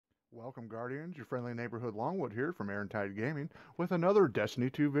Welcome Guardians, your friendly neighborhood Longwood here from Tide Gaming with another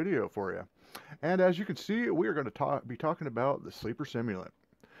Destiny 2 video for you. And as you can see, we are going to be talking about the Sleeper Simulant.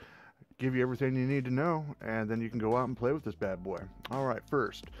 Give you everything you need to know, and then you can go out and play with this bad boy. Alright,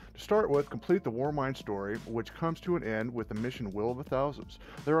 first, to start with, complete the Warmind story, which comes to an end with the mission Will of the Thousands.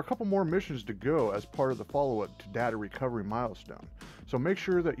 There are a couple more missions to go as part of the follow-up to Data Recovery Milestone. So make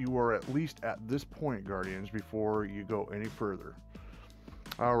sure that you are at least at this point, Guardians, before you go any further.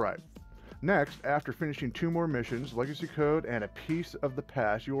 Alright, next, after finishing 2 more missions, Legacy Code, and a piece of the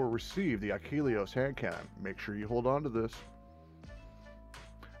past, you will receive the IKELOS Hand Cannon. Make sure you hold on to this.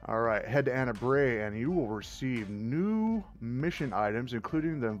 Alright, head to Bray and you will receive new mission items,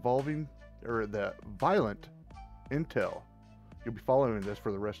 including the violent intel. You'll be following this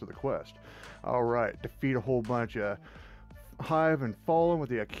for the rest of the quest. Alright, defeat a whole bunch of Hive and Fallen with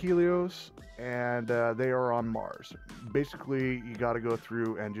the IKELOS, and they are on Mars. Basically, you got to go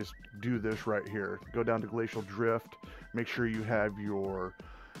through and just do this right here. Go down to Glacial Drift, make sure you have your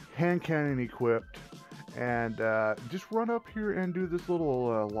hand cannon equipped, and just run up here and do this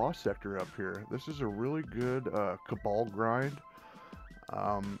little lost sector up here. This is a really good Cabal grind.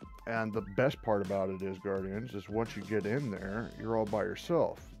 And the best part about it is, Guardians, is once you get in there, you're all by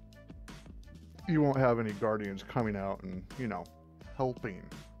yourself. You won't have any Guardians coming out and, you know, helping.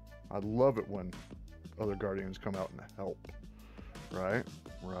 I love it when other Guardians come out and help. Right?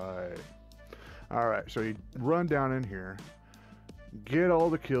 Right. Alright, so you run down in here, get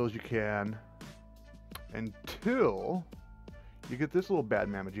all the kills you can, until you get this little bad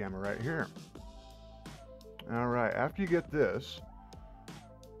mamma jamma right here. Alright, after you get this,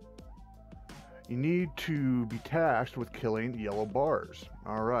 you need to be tasked with killing yellow bars.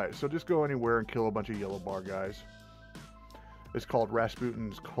 Alright, so just go anywhere and kill a bunch of yellow bar guys. It's called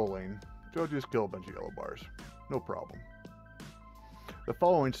Rasputin's culling. So just kill a bunch of yellow bars. No problem. The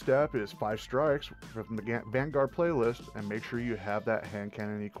following step is 5 strikes from the Vanguard playlist, and make sure you have that hand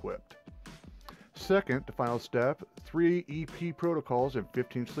cannon equipped. Second, the final step, 3 EP protocols and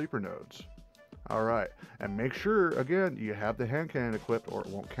 15 sleeper nodes. Alright, and make sure, again, you have the hand cannon equipped or it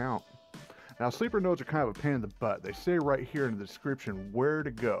won't count. Now, sleeper nodes are kind of a pain in the butt. They say right here in the description where to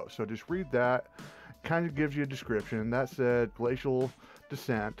go. So just read that. Kind of gives you a description. That said Glacial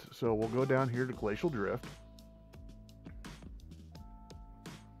Descent. So we'll go down here to Glacial Drift.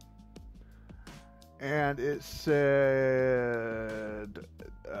 And it said,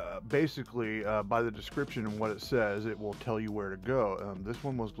 basically, by the description and what it says, it will tell you where to go. This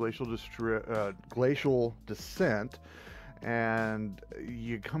one was Glacial Descent. And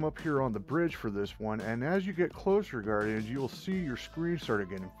you come up here on the bridge for this one, and as you get closer, Guardians, you will see your screen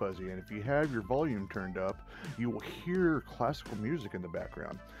started getting fuzzy, and if you have your volume turned up, you will hear classical music in the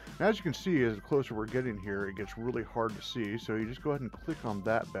background. And as you can see, as the closer we're getting here, it gets really hard to see, so you just go ahead and click on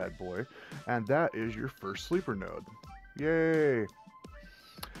that bad boy, and that is your first sleeper node. Yay!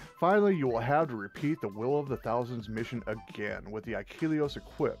 Finally, you will have to repeat the Will of the Thousands mission again, with the IKELOS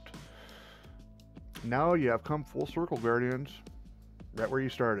equipped. Now you have come full circle, Guardians, right where you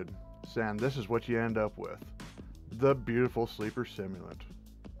started. And this is what you end up with. The beautiful Sleeper Simulant.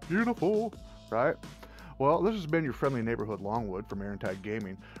 Beautiful, right? Well, this has been your friendly neighborhood Longwood from Tide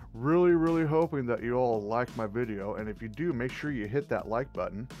Gaming. Really hoping that you all like my video, and if you do, make sure you hit that like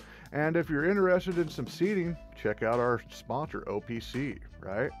button. And if you're interested in some seating, check out our sponsor, OPC,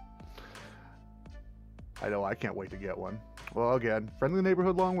 right? I know, I can't wait to get one. Well, again, friendly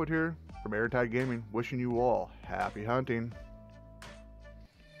neighborhood Longwood here from Tide Gaming, wishing you all happy hunting.